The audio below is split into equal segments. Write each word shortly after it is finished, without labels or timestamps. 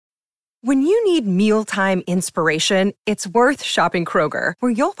When you need mealtime inspiration, it's worth shopping Kroger,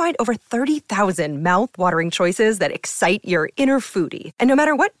 where you'll find over 30,000 mouth-watering choices that excite your inner foodie. And no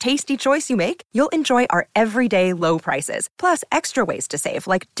matter what tasty choice you make, you'll enjoy our everyday low prices, plus extra ways to save,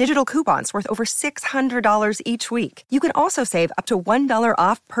 like digital coupons worth over $600 each week. You can also save up to $1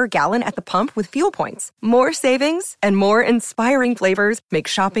 off per gallon at the pump with fuel points. More savings and more inspiring flavors make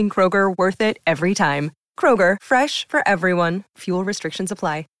shopping Kroger worth it every time. Kroger, fresh for everyone. Fuel restrictions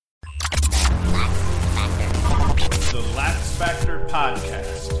apply. The Lax Factor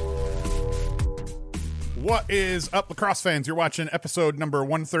Podcast. What is up, lacrosse fans? You're watching episode number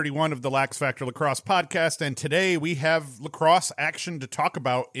 131 of the Lax Factor Lacrosse Podcast, and today we have lacrosse action to talk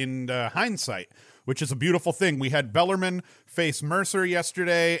about in hindsight, which is a beautiful thing. We had Bellarmine face Mercer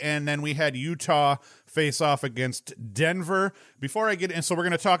yesterday, and then we had Utah face off against Denver. Before I get in, so we're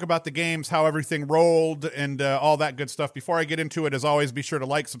going to talk about the games, how everything rolled, and all that good stuff. Before I get into it, as always, be sure to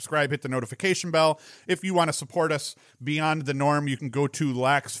like, subscribe, hit the notification bell. If you want to support us beyond the norm, you can go to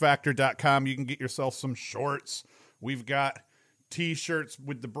laxfactor.com. You can get yourself some shorts. We've got t-shirts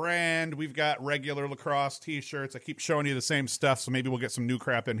with the brand. We've got regular lacrosse t-shirts. I keep showing you the same stuff, so maybe we'll get some new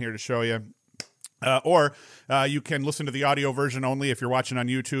crap in here to show you. Or you can listen to the audio version only. If you're watching on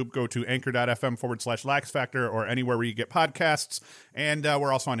YouTube, go to anchor.fm/laxfactor or anywhere where you get podcasts. And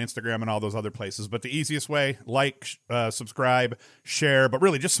we're also on Instagram and all those other places. But the easiest way, like, subscribe, share, but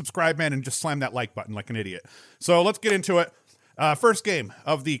really just subscribe, man, and just slam that like button like an idiot. So let's get into it. First game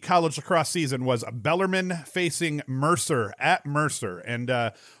of the college lacrosse season was Bellarmine facing Mercer at Mercer. And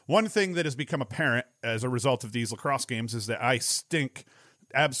one thing that has become apparent as a result of these lacrosse games is that I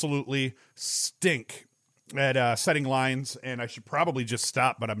absolutely stink at setting lines, and I should probably just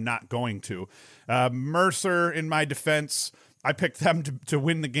stop, but I'm not going to. Mercer, in my defense, I picked them to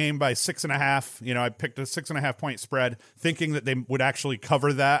win the game by 6.5. You know, I picked a 6.5 point spread, thinking that they would actually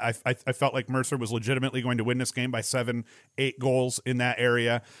cover that. I felt like Mercer was legitimately going to win this game by 7-8 goals in that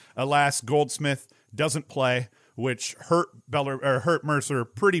area. Alas, Goldsmith doesn't play, which hurt Mercer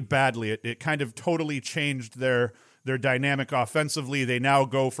pretty badly. It kind of totally changed their dynamic offensively. They now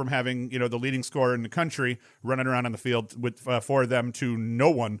go from having, the leading scorer in the country running around on the field with for them to no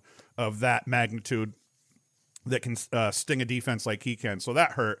one of that magnitude that can sting a defense like he can. So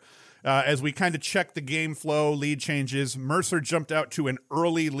that hurt. As we kind of check the game flow, lead changes, Mercer jumped out to an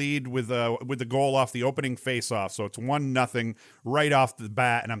early lead with the goal off the opening faceoff. So it's 1-0 right off the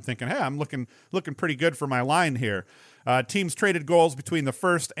bat, and I'm thinking, hey, I'm looking pretty good for my line here. Teams traded goals between the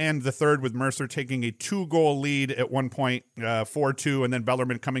first and the third, with Mercer taking a 2-goal lead at one point, 4-2, and then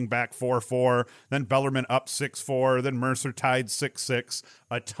Bellarmine coming back 4-4, then Bellarmine up 6-4, then Mercer tied 6-6.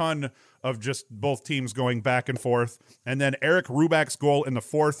 A ton of just both teams going back and forth. And then Eric Rubak's goal in the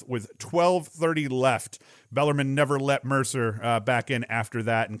fourth with 12:30 left. Bellarmine never let Mercer back in after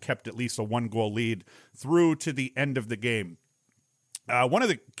that and kept at least a 1-goal lead through to the end of the game. One of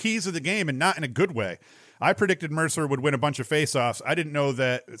the keys of the game, and not in a good way, I predicted Mercer would win a bunch of faceoffs. I didn't know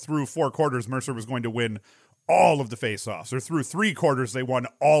that through 4 quarters, Mercer was going to win all of the faceoffs, or through 3 quarters, they won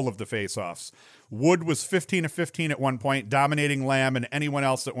all of the faceoffs. Wood was 15 of 15 at one point, dominating Lamb and anyone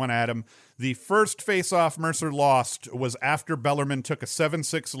else that went at him. The first faceoff Mercer lost was after Bellarmine took a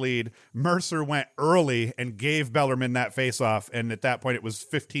 7-6 lead. Mercer went early and gave Bellarmine that faceoff, and at that point it was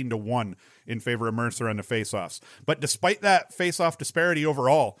 15-1 in favor of Mercer on the faceoffs. But despite that faceoff disparity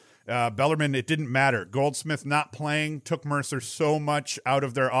overall, Bellarmine, it didn't matter. Goldsmith not playing took Mercer so much out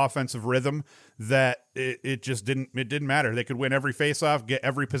of their offensive rhythm that it just didn't matter. They could win every faceoff, get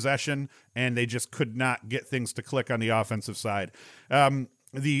every possession, and they just could not get things to click on the offensive side.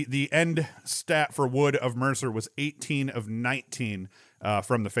 The end stat for Wood of Mercer was 18 of 19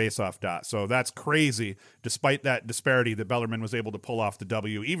 from the faceoff dot. So that's crazy. Despite that disparity that Bellarmine was able to pull off the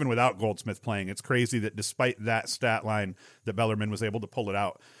W, even without Goldsmith playing, it's crazy that despite that stat line that Bellarmine was able to pull it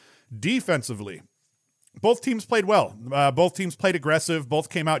out. Defensively, both teams played well. Both teams played aggressive. Both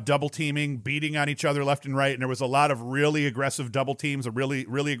came out double teaming, beating on each other left and right. And there was a lot of really aggressive double teams, a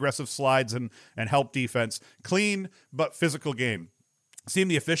really aggressive slides and help defense. Clean but physical game.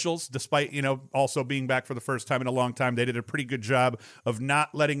 Seemed the officials, despite, also being back for the first time in a long time, they did a pretty good job of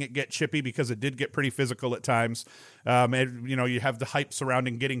not letting it get chippy, because it did get pretty physical at times. And, you have the hype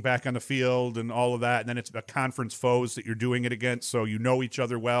surrounding getting back on the field and all of that. And then it's a conference foes that you're doing it against. So you know each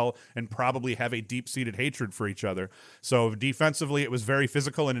other well and probably have a deep-seated hatred for each other. So defensively, it was very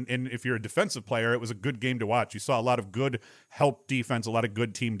physical. And if you're a defensive player, it was a good game to watch. You saw a lot of good help defense, a lot of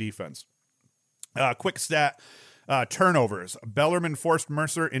good team defense. Quick stat. Turnovers. Bellarmine forced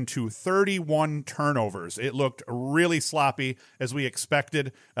Mercer into 31 turnovers. It looked really sloppy, as we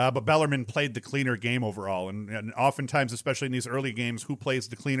expected, but Bellarmine played the cleaner game overall. And oftentimes, especially in these early games, who plays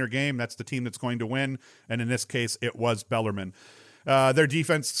the cleaner game? That's the team that's going to win. And in this case, it was Bellarmine. Their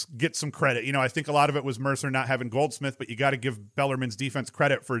defense gets some credit. I think a lot of it was Mercer not having Goldsmith, but you got to give Bellarmine's defense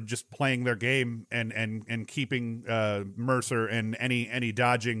credit for just playing their game and keeping Mercer and any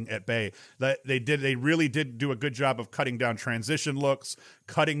dodging at bay. They really did do a good job of cutting down transition looks,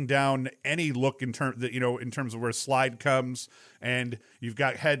 cutting down any look in terms of where slide comes, and you've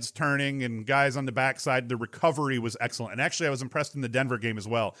got heads turning and guys on the backside. The recovery was excellent, and actually I was impressed in the Denver game as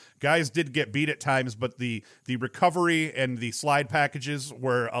well. Guys did get beat at times, but the recovery and the slide packages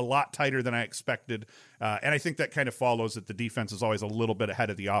were a lot tighter than I expected, and I think that kind of follows that the defense is always a little bit ahead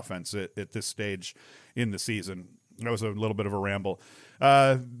of the offense at this stage in the season. That was a little bit of a ramble.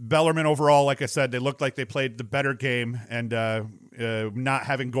 Bellarmine overall, like I said, they looked like they played the better game, and not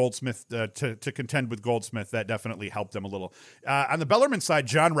having Goldsmith to contend with Goldsmith, that definitely helped them a little. On the Bellarmine side,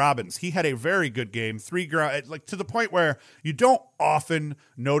 John Robbins, he had a very good game. To the point where you don't often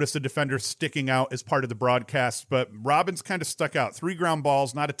notice a defender sticking out as part of the broadcast, but Robbins kind of stuck out. 3 ground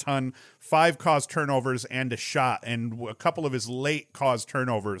balls, not a ton, 5 caused turnovers, and a shot, and a couple of his late caused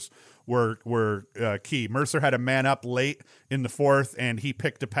turnovers were key. Mercer had a man up late in the fourth, and he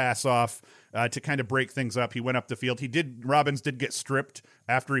picked a pass off to kind of break things up. He went up the field. Robbins did get stripped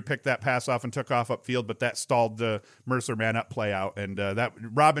after he picked that pass off and took off upfield, but that stalled the Mercer man up play out. And that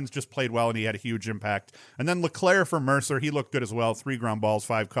Robbins just played well, and he had a huge impact. And then LeClaire for Mercer, he looked good as well. 3 ground balls,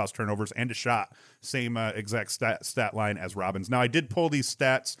 5 caused turnovers, and a shot. Same exact stat line as Robbins. Now, I did pull these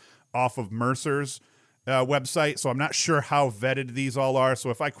stats off of Mercer's website, so I'm not sure how vetted these all are. So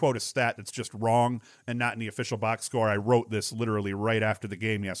if I quote a stat that's just wrong and not in the official box score, I wrote this literally right after the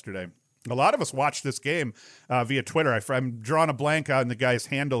game yesterday. A lot of us watched this game via Twitter. I'm drawing a blank on the guy's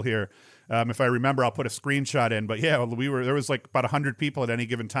handle here. If I remember, I'll put a screenshot in. But yeah, there was like about 100 people at any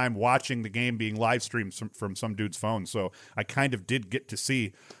given time watching the game being live streamed from some dude's phone. So I kind of did get to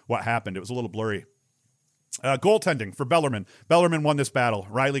see what happened. It was a little blurry. Goaltending for Bellarmine. Bellarmine won this battle.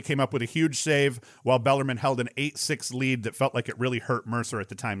 Riley came up with a huge save while Bellarmine held an 8-6 lead that felt like it really hurt Mercer at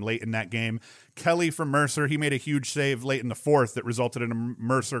the time late in that game. Kelly from Mercer, he made a huge save late in the fourth that resulted in a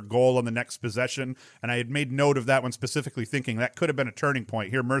Mercer goal on the next possession, and I had made note of that one specifically, thinking that could have been a turning point.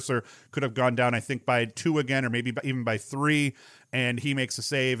 Here Mercer could have gone down, I think, by 2 again, or maybe even by 3, and he makes a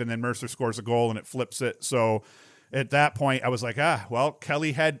save, and then Mercer scores a goal and it flips it. So at that point, I was like, well,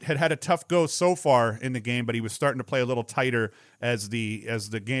 Kelly had a tough go so far in the game, but he was starting to play a little tighter as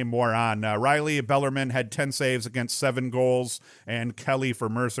the game wore on. Riley Bellarmine had 10 saves against 7 goals, and Kelly for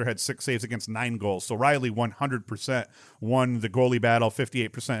Mercer had 6 saves against 9 goals. So Riley 100% won the goalie battle,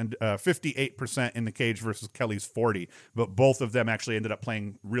 58% in the cage versus Kelly's 40. But both of them actually ended up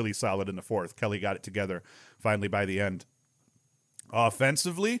playing really solid in the fourth. Kelly got it together finally by the end.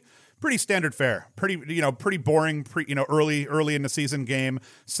 Offensively, pretty standard fare, pretty boring, early in the season game.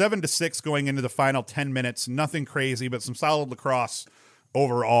 7-6 going into the final 10 minutes. Nothing crazy, but some solid lacrosse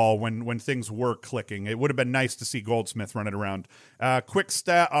overall when things were clicking. It would have been nice to see Goldsmith running around. Quick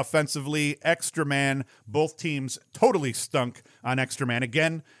stat offensively, extra man. Both teams totally stunk on extra man.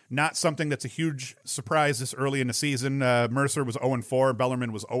 Again, not something that's a huge surprise this early in the season. Mercer was 0-4,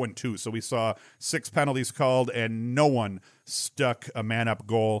 Bellarmine was 0-2. So we saw 6 penalties called and no one stuck a man-up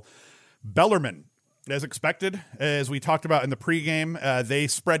goal. Bellarmine, as expected, as we talked about in the pregame, they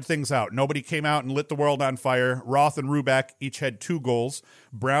spread things out. Nobody came out and lit the world on fire. Roth and Ruback each had 2 goals.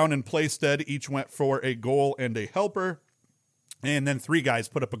 Brown and Playstead each went for a goal and a helper. And then 3 guys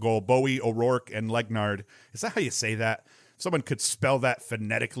put up a goal, Bowie, O'Rourke, and Legnard. Is that how you say that? Someone could spell that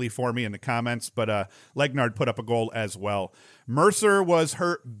phonetically for me in the comments, but Legnard put up a goal as well. Mercer was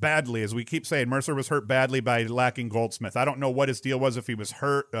hurt badly, as we keep saying. Mercer was hurt badly by lacking Goldsmith. I don't know what his deal was, if he was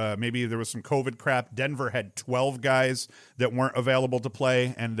hurt. Maybe there was some COVID crap. Denver had 12 guys that weren't available to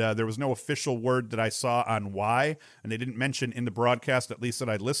play, and there was no official word that I saw on why, and they didn't mention in the broadcast, at least that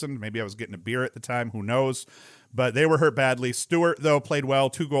I listened. Maybe I was getting a beer at the time. Who knows? But they were hurt badly. Stewart, though, played well.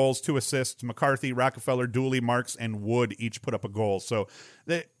 2 goals, 2 assists. McCarthy, Rockefeller, Dooley, Marks, and Wood each put up a goal. So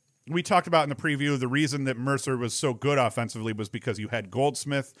we talked about in the preview, the reason that Mercer was so good offensively was because you had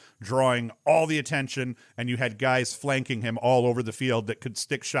Goldsmith drawing all the attention, and you had guys flanking him all over the field that could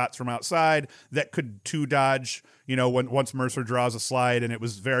stick shots from outside, that could two-dodge, once Mercer draws a slide, and it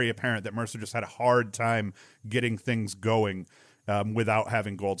was very apparent that Mercer just had a hard time getting things going without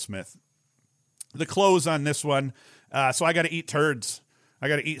having Goldsmith. The close on this one, so I got to eat turds. I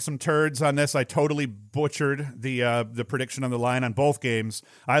got to eat some turds on this. I totally butchered the prediction on the line on both games.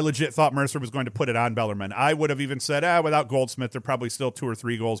 I legit thought Mercer was going to put it on Bellarmine. I would have even said, without Goldsmith, they're probably still 2 or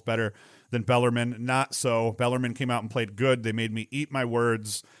 3 goals better than Bellarmine. Not so. Bellarmine came out and played good. They made me eat my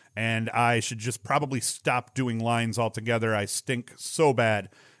words, and I should just probably stop doing lines altogether. I stink so bad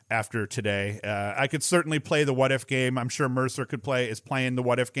after today. I could certainly play the what-if game. I'm sure Mercer is playing the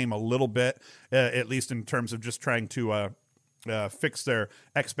what-if game a little bit, at least in terms of just trying to fix their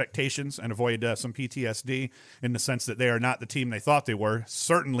expectations and avoid some PTSD in the sense that they are not the team they thought they were.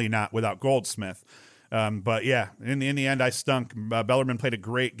 Certainly not without Goldsmith. But yeah, in the end, I stunk. Bellarmine played a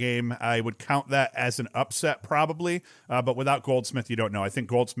great game. I would count that as an upset probably, but without Goldsmith, you don't know. I think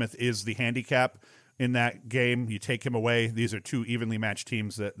Goldsmith is the handicap in that game. You take him away. These are 2 evenly matched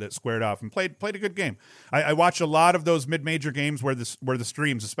teams that squared off and played a good game. I watch a lot of those mid-major games where the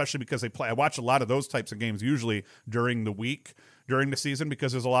streams, especially because I watch a lot of those types of games usually during the week, during the season,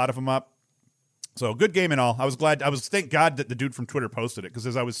 because there's a lot of them up. So good game and all. Thank God that the dude from Twitter posted it, because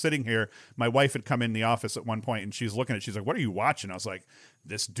as I was sitting here, my wife had come in the office at one point and she's looking at it. She's like, "What are you watching?" I was like,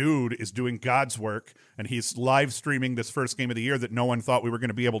 "This dude is doing God's work and he's live streaming this first game of the year that no one thought we were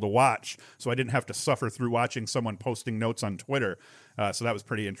going to be able to watch." So I didn't have to suffer through watching someone posting notes on Twitter. So that was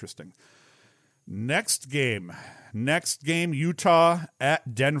pretty interesting. Next game, Utah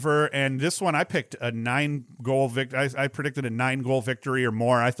at Denver, and this one I picked a 9-goal victory. I predicted a 9-goal victory or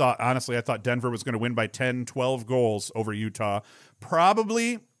more. I thought Denver was going to win by 10, 12 goals over Utah.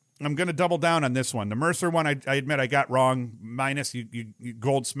 Probably, I'm going to double down on this one. The Mercer one, I admit I got wrong. Minus you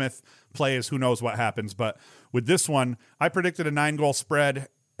Goldsmith plays, who knows what happens. But with this one, I predicted a 9-goal spread.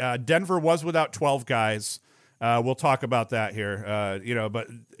 Denver was without 12 guys. We'll talk about that here, but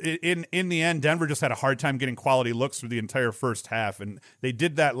in the end, Denver just had a hard time getting quality looks through the entire first half. And they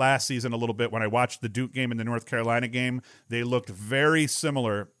did that last season a little bit. When I watched the Duke game and the North Carolina game, they looked very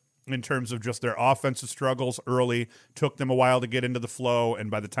similar in terms of just their offensive struggles early. Took them a while to get into the flow. And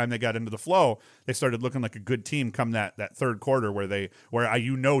by the time they got into the flow, they started looking like a good team come that third quarter where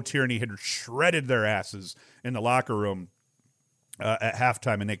Tierney had shredded their asses in the locker room at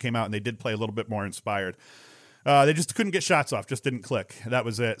halftime. And they came out and they did play a little bit more inspired. They just couldn't get shots off, just didn't click. That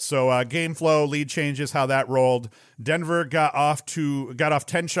was it. So game flow, lead changes, how that rolled. Denver got off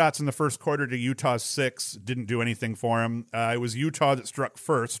 10 shots in the first quarter to Utah's 6. Didn't do anything for him. It was Utah that struck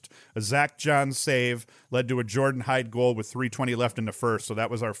first. A Zach Johns save led to a Jordan Hyde goal with 3:20 left in the first. So that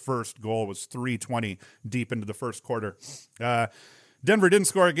was our first goal, was 3:20 deep into the first quarter. Denver didn't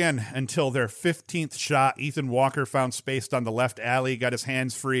score again until their 15th shot. Ethan Walker found space down the left alley, got his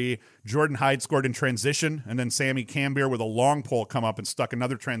hands free. Jordan Hyde scored in transition, and then Sammy Cambier with a long pole come up and stuck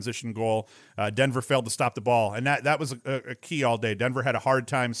another transition goal. Denver failed to stop the ball, and that was a key all day. Denver had a hard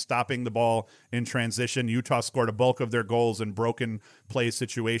time stopping the ball in transition. Utah scored a bulk of their goals in broken play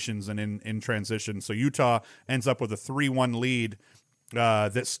situations and in transition. So Utah ends up with a 3-1 lead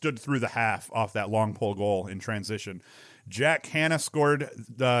that stood through the half off that long pole goal in transition. Jack Hanna scored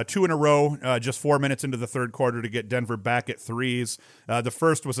 2 in a row just 4 minutes into the third quarter to get Denver back at 3s. The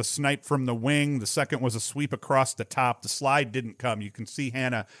first was a snipe from the wing. The second was a sweep across the top. The slide didn't come. You can see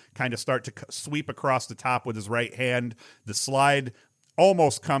Hanna kind of start to sweep across the top with his right hand. The slide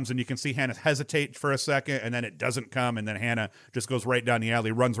almost comes, and you can see Hanna hesitate for a second, and then it doesn't come, and then Hanna just goes right down the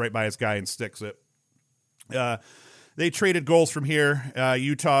alley, runs right by his guy, and sticks it. They traded goals from here.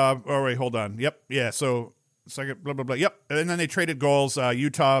 Utah. Oh, wait, hold on. Yep. Yeah. So second, blah, blah, blah. Yep. And then they traded goals.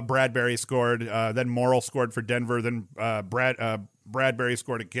 Utah, Bradbury scored. Then Morrill scored for Denver. Then Bradbury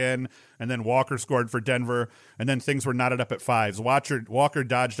scored again. And then Walker scored for Denver. And then things were knotted up at 5s. Walker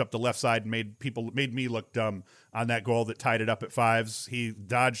dodged up the left side and made me look dumb on that goal that tied it up at 5s. He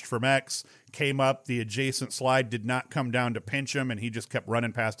dodged from X, came up. The adjacent slide did not come down to pinch him, and he just kept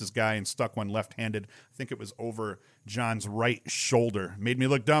running past his guy and stuck one left-handed. I think it was over John's right shoulder. Made me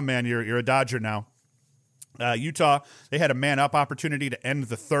look dumb, man. You're a Dodger now. Utah, they had a man-up opportunity to end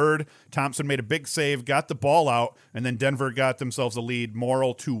the third. Thompson made a big save, got the ball out, and then Denver got themselves a lead,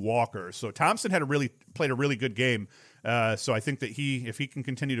 Morrill to Walker. So Thompson played a really good game. So I think that if he can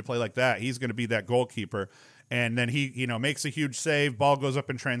continue to play like that, he's going to be that goalkeeper. And then he makes a huge save. Ball goes up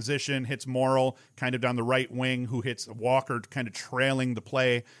in transition, hits Morrill kind of down the right wing, who hits Walker kind of trailing the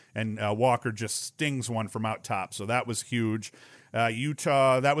play, and Walker just stings one from out top. So that was huge.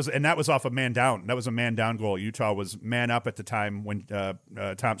 Utah, that was off a man down. That was a man down goal. Utah was man up at the time when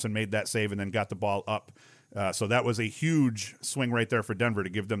Thompson made that save and then got the ball up. So that was a huge swing right there for Denver to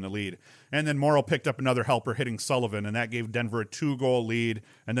give them the lead. And then Morrill picked up another helper hitting Sullivan, and that gave Denver a 2-goal lead,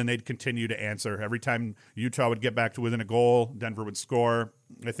 and then they'd continue to answer. Every time Utah would get back to within a goal, Denver would score.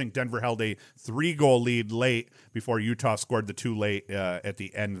 I think Denver held a 3-goal lead late before Utah scored the 2 late at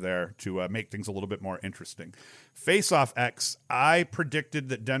the end there to make things a little bit more interesting. Face-off X, I predicted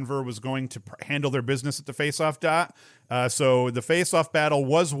that Denver was going to handle their business at the face-off dot. So the face-off battle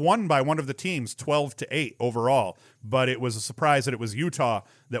was won by one of the teams, 12-8 overall. But it was a surprise that it was Utah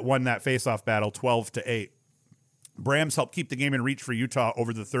that won that face-off battle, 12-8. Brams helped keep the game in reach for Utah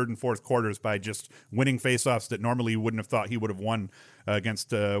over the third and fourth quarters by just winning faceoffs that normally you wouldn't have thought he would have won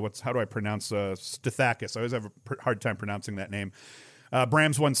against how do I pronounce Stithakis? I always have a hard time pronouncing that name.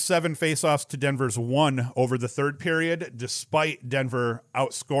 Brams won 7 faceoffs to Denver's 1 over the third period, despite Denver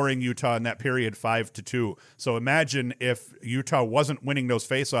outscoring Utah in that period 5-2. So imagine if Utah wasn't winning those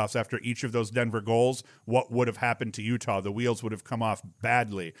faceoffs after each of those Denver goals, what would have happened to Utah? The wheels would have come off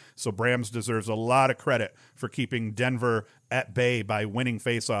badly. So Brams deserves a lot of credit for keeping Denver at bay by winning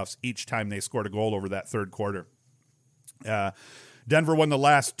faceoffs each time they scored a goal over that third quarter. Denver won the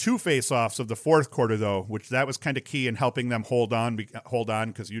last 2 faceoffs of the fourth quarter, though, which that was kind of key in helping them hold on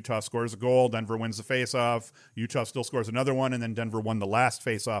because Utah scores a goal, Denver wins the faceoff, Utah still scores another one, and then Denver won the last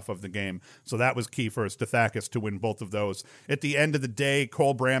faceoff of the game. So that was key for Stithakis to win both of those. At the end of the day,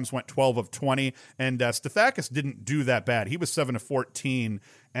 Cole Brams went 12 of 20, and Stithakis didn't do that bad. He was 7 of 14,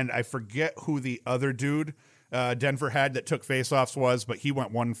 and I forget who the other dude Denver had that took faceoffs was, but he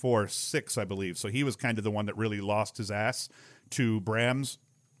went 1 for 6, I believe. So he was kind of the one that really lost his ass to Brams,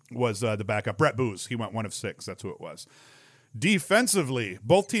 was the backup. Brett Booz, he went 1 of 6. That's who it was. Defensively,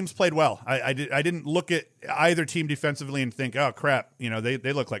 both teams played well. I didn't look at either team defensively and think, oh, crap,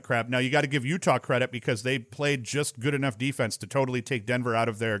 they look like crap. Now, you got to give Utah credit because they played just good enough defense to totally take Denver out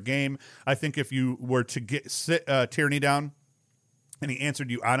of their game. I think if you were to sit Tierney down, and he answered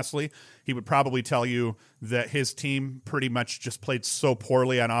you honestly, he would probably tell you that his team pretty much just played so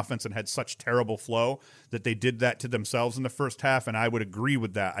poorly on offense and had such terrible flow that they did that to themselves in the first half, and I would agree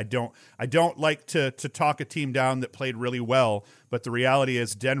with that. I don't like to talk a team down that played really well, but the reality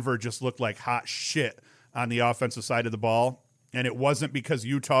is Denver just looked like hot shit on the offensive side of the ball. And it wasn't because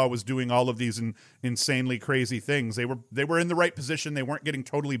Utah was doing all of these insanely crazy things. They were in the right position. They weren't getting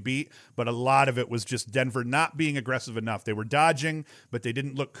totally beat, but a lot of it was just Denver not being aggressive enough. They were dodging, but they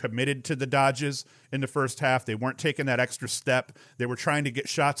didn't look committed to the dodges in the first half. They weren't taking that extra step. They were trying to get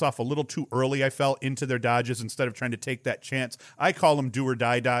shots off a little too early, I felt, into their dodges instead of trying to take that chance. I call them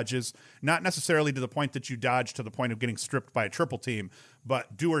do-or-die dodges, not necessarily to the point that you dodge to the point of getting stripped by a triple team,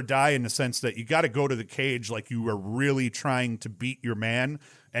 but do or die in the sense that you got to go to the cage like you are really trying to beat your man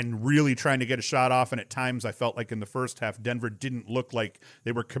and really trying to get a shot off. And at times I felt like in the first half, Denver didn't look like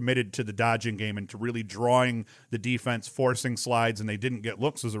they were committed to the dodging game and to really drawing the defense, forcing slides, and they didn't get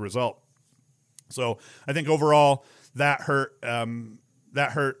looks as a result. So I think overall that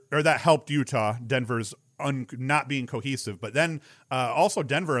helped Utah, Denver's not being cohesive. But then also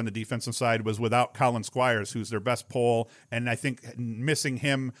Denver on the defensive side was without Colin Squires, who's their best pole, and I think missing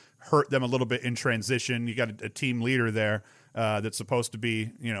him hurt them a little bit in transition. You got a team leader there that's supposed to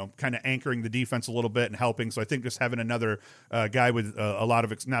be, kind of anchoring the defense a little bit and helping. So I think just having another guy with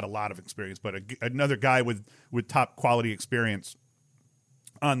not a lot of experience, but another guy with top quality experience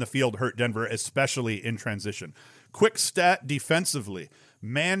on the field hurt Denver, especially in transition. Quick stat defensively.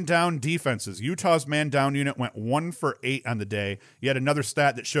 Man down defenses. Utah's man down unit went 1 for 8 on the day. Yet another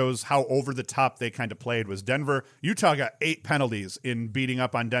stat that shows how over the top they kind of played was Utah got 8 penalties in beating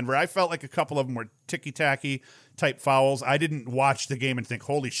up on Denver. I felt like a couple of them were ticky-tacky type fouls. I didn't watch the game and think,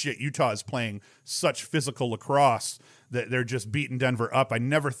 holy shit, Utah is playing such physical lacrosse that they're just beating Denver up. I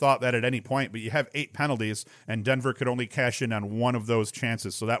never thought that at any point, but you have 8 penalties, and Denver could only cash in on 1 of those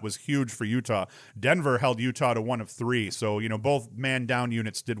chances, so that was huge for Utah. Denver held Utah to 1 of 3, so both man-down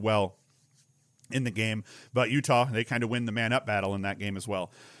units did well in the game, but Utah, they kind of win the man-up battle in that game as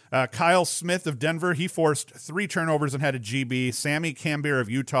well. Kyle Smith of Denver, he forced 3 turnovers and had a GB. Sammy Cambier of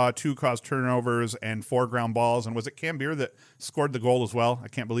Utah, 2 caused turnovers and 4 ground balls. And was it Cambier that scored the goal as well? I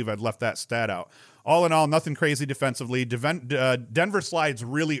can't believe I'd left that stat out. All in all, nothing crazy defensively. Denver slides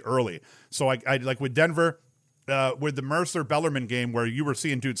really early. So I like with Denver, with the Mercer Bellarmine game where you were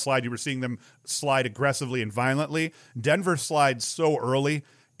seeing dudes slide, you were seeing them slide aggressively and violently. Denver slides so early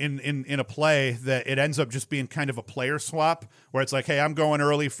in a play that it ends up just being kind of a player swap where it's like, hey, I'm going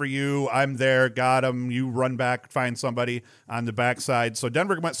early for you. I'm there. Got him. You run back, find somebody on the backside. So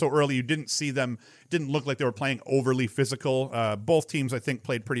Denver went so early, you didn't see them. Didn't look like they were playing overly physical. Both teams, I think,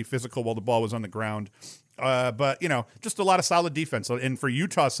 played pretty physical while the ball was on the ground. But, just a lot of solid defense. And for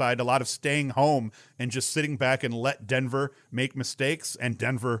Utah's side, a lot of staying home and just sitting back and let Denver make mistakes, and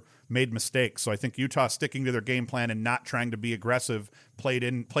Denver made mistakes. So I think Utah sticking to their game plan and not trying to be aggressive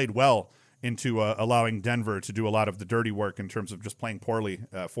played well into allowing Denver to do a lot of the dirty work in terms of just playing poorly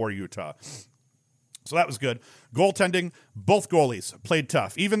for Utah. So that was good. Goaltending, both goalies played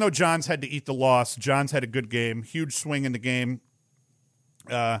tough. Even though Johns had to eat the loss, Johns had a good game, huge swing in the game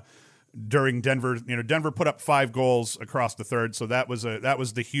during Denver. Denver put up 5 goals across the third, so that was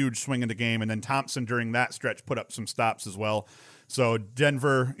the huge swing in the game. And then Thompson during that stretch put up some stops as well. So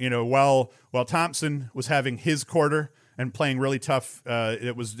Denver, while Thompson was having his quarter and playing really tough,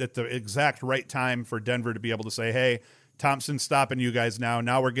 it was at the exact right time for Denver to be able to say, hey, Thompson's stopping you guys now.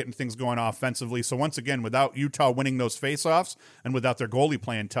 Now we're getting things going offensively. So once again, without Utah winning those faceoffs and without their goalie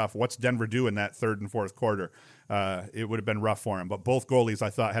playing tough, what's Denver do in that third and fourth quarter? It would have been rough for him. But both goalies,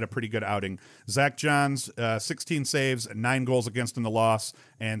 I thought, had a pretty good outing. Zach Johns, 16 saves, 9 goals against in the loss.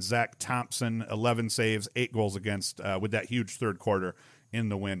 And Zach Thompson, 11 saves, 8 goals against with that huge third quarter in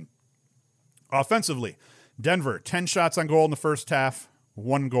the win. Offensively, Denver, 10 shots on goal in the first half,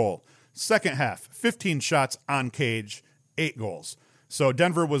 1 goal. Second half, 15 shots on cage, 8 goals. So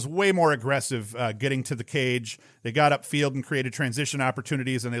Denver was way more aggressive getting to the cage. They got upfield and created transition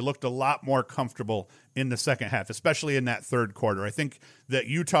opportunities, and they looked a lot more comfortable in the second half, especially in that third quarter. I think that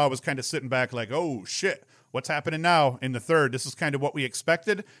Utah was kind of sitting back like, oh, shit, what's happening now in the third? This is kind of what we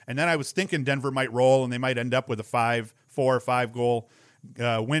expected. And then I was thinking Denver might roll, and they might end up with a 4 or 5 goal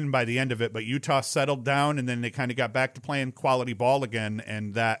win by the end of it. But Utah settled down, and then they kind of got back to playing quality ball again,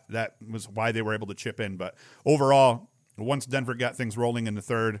 and that was why they were able to chip in. But overall, once Denver got things rolling in the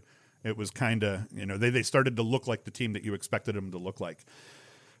third, it was kind of, they started to look like the team that you expected them to look like.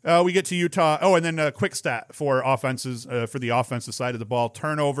 We get to Utah. Oh, and then a quick stat for offenses, for the offensive side of the ball.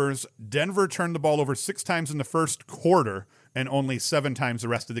 Turnovers. Denver turned the ball over 6 times in the first quarter and only 7 times the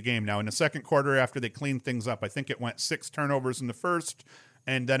rest of the game. Now, in the second quarter, after they cleaned things up, I think it went 6 turnovers in the first,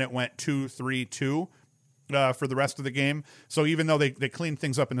 and then it went 2-3-2 for the rest of the game. So even though they cleaned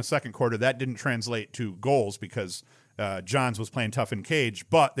things up in the second quarter, that didn't translate to goals because Johns was playing tough in cage.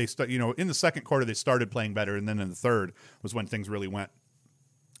 But they in the second quarter, they started playing better, and then in the third was when things really went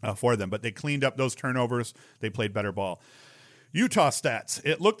for them. But they cleaned up those turnovers. They played better ball. Utah stats.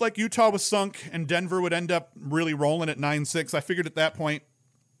 It looked like Utah was sunk and Denver would end up really rolling at 9-6. I figured at that point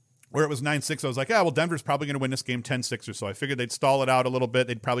where it was 9-6, I was like, well, Denver's probably going to win this game 10-6 or so. I figured they'd stall it out a little bit.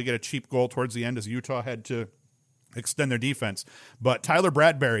 They'd probably get a cheap goal towards the end as Utah had to extend their defense. But Tyler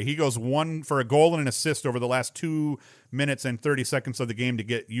Bradbury, he goes 1 for a goal and an assist over the last 2 minutes and 30 seconds of the game to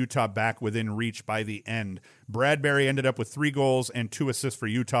get Utah back within reach by the end. Bradbury ended up with 3 goals and 2 assists for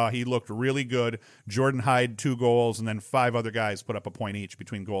Utah. He looked really good. Jordan Hyde, 2 goals, and then 5 other guys put up a point each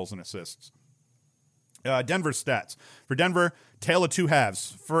between goals and assists. Denver stats. For Denver, tale of 2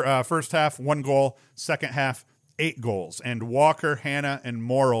 halves. For first half, 1 goal. Second half, 8 goals. And Walker, Hanna, and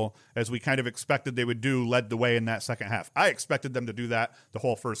Morrill, as we kind of expected they would do, led the way in that second half. I expected them to do that the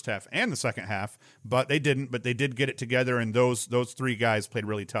whole first half and the second half, but they didn't. But they did get it together, and those 3 guys played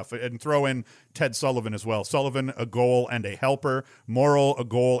really tough. And throw in Ted Sullivan as well. Sullivan, a goal and a helper. Morrill, a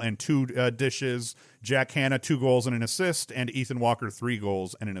goal and 2 dishes. Jack Hanna, 2 goals and an assist. And Ethan Walker, 3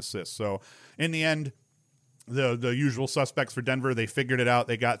 goals and an assist. So in the end, the usual suspects for Denver, they figured it out.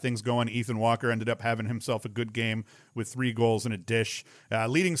 They got things going. Ethan Walker ended up having himself a good game with 3 goals and a dish.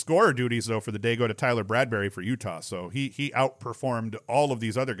 Leading scorer duties, though, for the day go to Tyler Bradbury for Utah. So he outperformed all of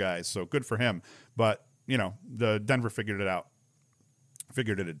these other guys. So good for him. But, the Denver figured it out.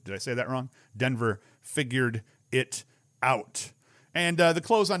 Did I say that wrong? Denver figured it out. And the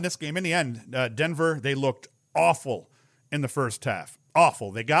close on this game, in the end, Denver, they looked awful in the first half.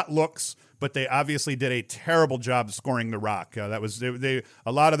 Awful. They got looks, but they obviously did a terrible job scoring the rock. That was a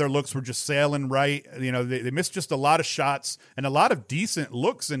lot of their looks were just sailing right. They missed just a lot of shots and a lot of decent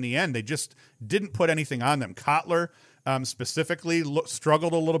looks in the end. They just didn't put anything on them. Kotler specifically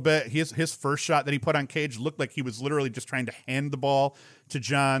struggled a little bit. His first shot that he put on cage looked like he was literally just trying to hand the ball to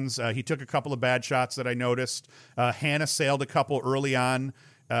Johns. He took a couple of bad shots that I noticed. Hanna sailed a couple early on.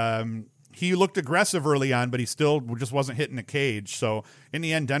 He looked aggressive early on, but he still just wasn't hitting the cage. So in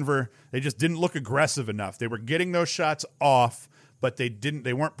the end, Denver, they just didn't look aggressive enough. They were getting those shots off, but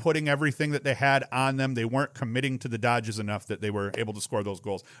they weren't putting everything that they had on them. They weren't committing to the dodges enough that they were able to score those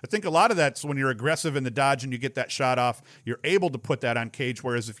goals. I think a lot of that's when you're aggressive in the dodge and you get that shot off, you're able to put that on cage.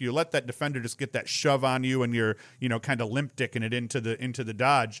 Whereas if you let that defender just get that shove on you and you're, kind of limp dicking it into the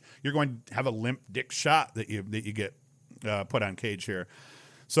dodge, you're going to have a limp dick shot that you get put on cage here.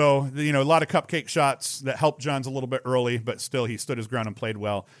 So, a lot of cupcake shots that helped Johns a little bit early, but still he stood his ground and played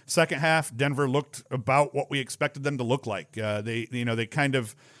well. Second half, Denver looked about what we expected them to look like. They kind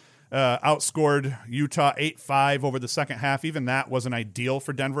of outscored Utah 8-5 over the second half. Even that wasn't ideal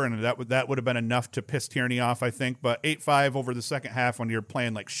for Denver, and that would have been enough to piss Tierney off, I think. But 8-5 over the second half when you're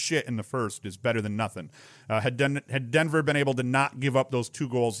playing like shit in the first is better than nothing. Had Denver been able to not give up those 2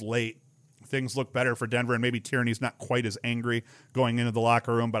 goals late, things look better for Denver, and maybe Tierney's not quite as angry going into the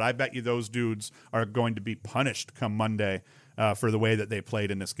locker room, but I bet you those dudes are going to be punished come Monday for the way that they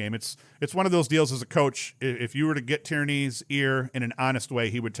played in this game. It's one of those deals as a coach. If you were to get Tierney's ear in an honest way,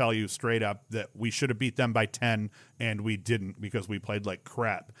 he would tell you straight up that we should have beat them by 10, and we didn't because we played like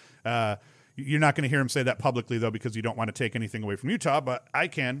crap. You're not going to hear him say that publicly, though, because you don't want to take anything away from Utah, but I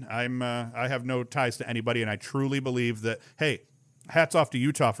can. I have no ties to anybody, and I truly believe that, hey, hats off to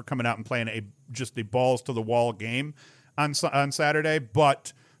Utah for coming out and playing just a balls-to-the-wall game on Saturday,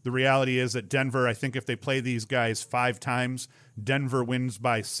 but the reality is that Denver, I think if they play these guys 5 times, Denver wins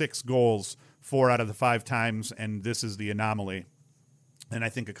by 6 goals 4 out of the 5 times, and this is the anomaly. And I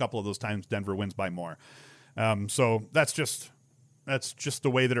think a couple of those times Denver wins by more. So that's just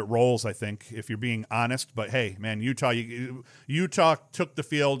the way that it rolls, I think, if you're being honest. But, hey, man, Utah took the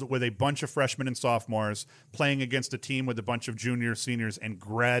field with a bunch of freshmen and sophomores playing against a team with a bunch of juniors, seniors, and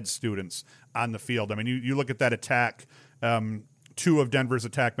grad students on the field. I mean, you look at that attack, 2 of Denver's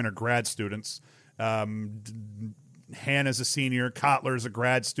attackmen are grad students. Hannah's a senior. Kotler's a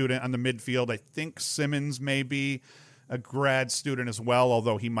grad student on the midfield. I think Simmons may be a grad student as well,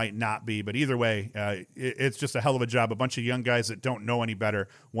 although he might not be. But either way, it's just a hell of a job. A bunch of young guys that don't know any better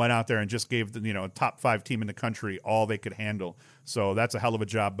went out there and just gave the top 5 team in the country all they could handle. So that's a hell of a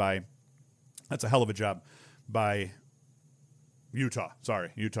job by Utah.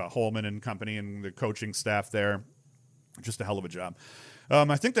 Utah, Holman and company and the coaching staff there. Just a hell of a job.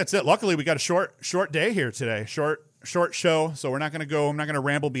 I think that's it. Luckily, we got a short day here today. Short show, so I'm not going to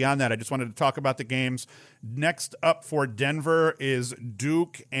ramble beyond that. I just wanted to talk about the games. Next up for Denver is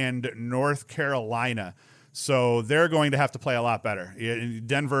Duke and North Carolina. So they're going to have to play a lot better.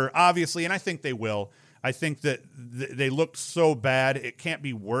 Denver, obviously, and I think they will. I think that they looked so bad, it can't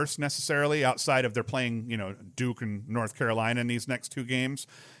be worse necessarily outside of they're playing, Duke and North Carolina in these next 2 games.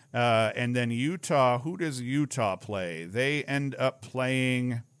 And then Utah, who does Utah play? They end up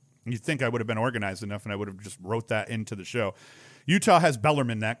playing, you'd think I would have been organized enough and I would have just wrote that into the show. Utah has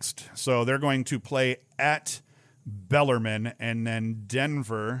Bellarmine next, so they're going to play at Bellarmine, and then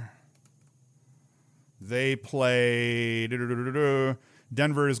Denver, they play,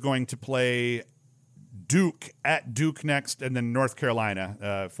 Denver is going to play Duke at Duke next, and then North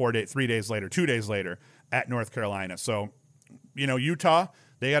Carolina 2 days later at North Carolina. So, Utah,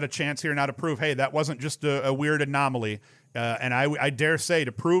 they got a chance here now to prove, hey, that wasn't just a weird anomaly. And I dare say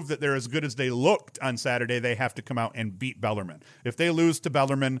to prove that they're as good as they looked on Saturday, they have to come out and beat Bellarmine. If they lose to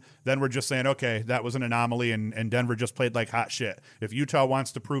Bellarmine, then we're just saying, okay, that was an anomaly and Denver just played like hot shit. If Utah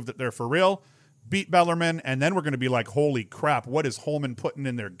wants to prove that they're for real, beat Bellarmine, and then we're going to be like, holy crap, what is Holman putting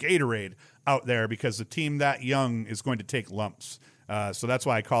in their Gatorade out there? Because a team that young is going to take lumps. So that's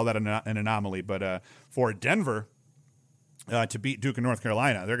why I call that an anomaly. But for Denver, to beat Duke and North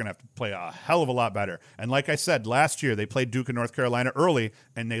Carolina, they're going to have to play a hell of a lot better. And like I said, last year they played Duke and North Carolina early,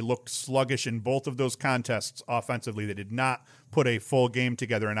 and they looked sluggish in both of those contests offensively. They did not put a full game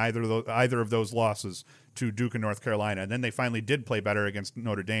together in either of those losses to Duke and North Carolina. And then they finally did play better against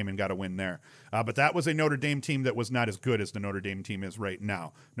Notre Dame and got a win there. But that was a Notre Dame team that was not as good as the Notre Dame team is right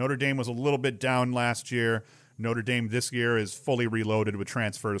now. Notre Dame was a little bit down last year. Notre Dame this year is fully reloaded with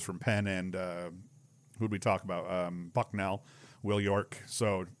transfers from Penn and who'd we talk about? Bucknell, Will York.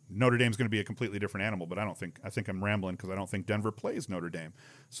 So Notre Dame's going to be a completely different animal, but I think I'm rambling because I don't think Denver plays Notre Dame.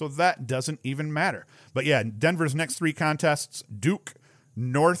 So that doesn't even matter. But yeah, Denver's next 3 contests, Duke,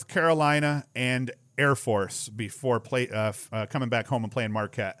 North Carolina, and Air Force before coming back home and playing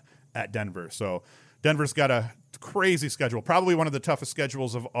Marquette at Denver. So Denver's got a crazy schedule, probably one of the toughest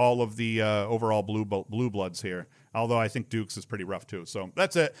schedules of all of the overall blue bloods here. Although I think Duke's is pretty rough too. So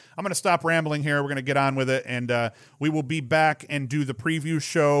that's it. I'm going to stop rambling here. We're going to get on with it, and we will be back and do the preview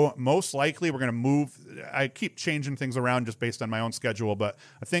show. Most likely we're going to move. I keep changing things around just based on my own schedule, but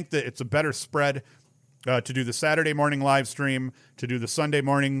I think that it's a better spread to do the Saturday morning live stream, to do the Sunday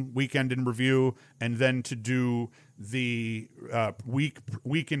morning weekend in review, and then to do the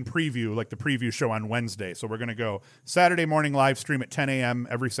week in preview, like the preview show on Wednesday. So we're going to go Saturday morning live stream at 10 a.m.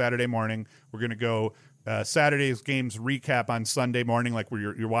 every Saturday morning. We're going to go Saturday's games recap on Sunday morning, like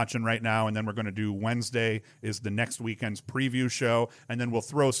you're watching right now, and then we're going to do Wednesday is the next weekend's preview show, and then we'll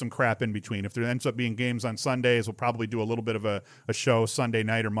throw some crap in between. If there ends up being games on Sundays, we'll probably do a little bit of a show Sunday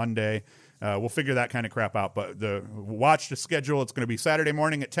night or Monday. We'll figure that kind of crap out, but watch the schedule. It's going to be Saturday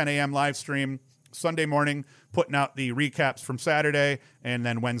morning at 10 a.m. live stream, Sunday morning, putting out the recaps from Saturday, and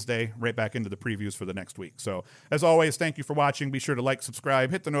then Wednesday, right back into the previews for the next week. So, as always, thank you for watching. Be sure to like,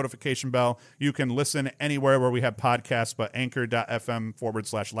 subscribe, hit the notification bell. You can listen anywhere where we have podcasts, but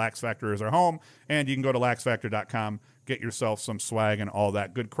anchor.fm/Lax Factor is our home, and you can go to laxfactor.com, get yourself some swag and all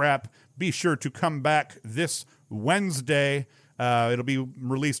that good crap. Be sure to come back this Wednesday. It'll be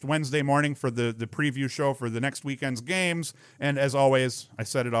released Wednesday morning for the preview show for the next weekend's games. And as always, I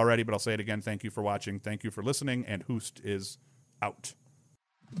said it already, but I'll say it again. Thank you for watching. Thank you for listening. And Hoost is out.